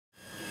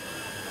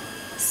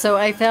So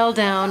I fell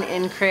down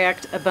and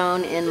cracked a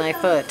bone in my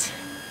foot,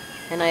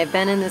 and I've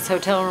been in this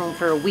hotel room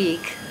for a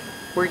week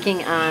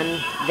working on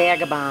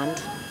Vagabond,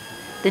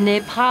 the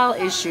Nepal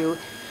issue,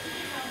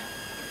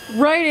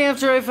 right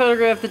after I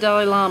photographed the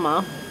Dalai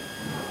Lama.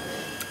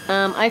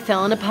 I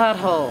fell in a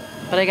pothole,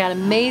 but I got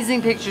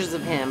amazing pictures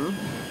of him.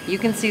 You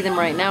can see them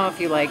right now if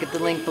you like at the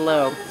link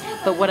below.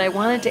 But what I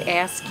wanted to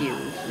ask you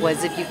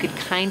was if you could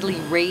kindly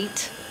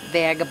rate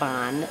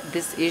Vagabond,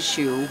 this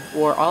issue,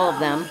 or all of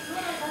them,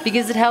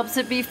 because it helps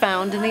it be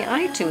found in the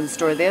iTunes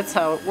store. That's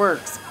how it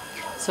works.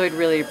 So I'd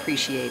really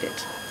appreciate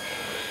it.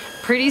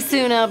 Pretty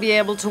soon I'll be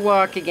able to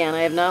walk again.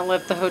 I have not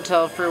left the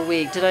hotel for a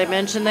week. Did I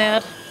mention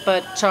that?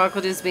 But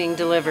chocolate is being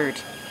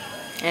delivered.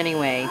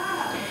 Anyway,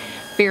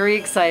 very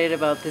excited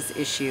about this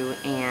issue,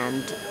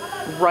 and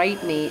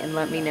write me and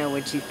let me know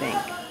what you think.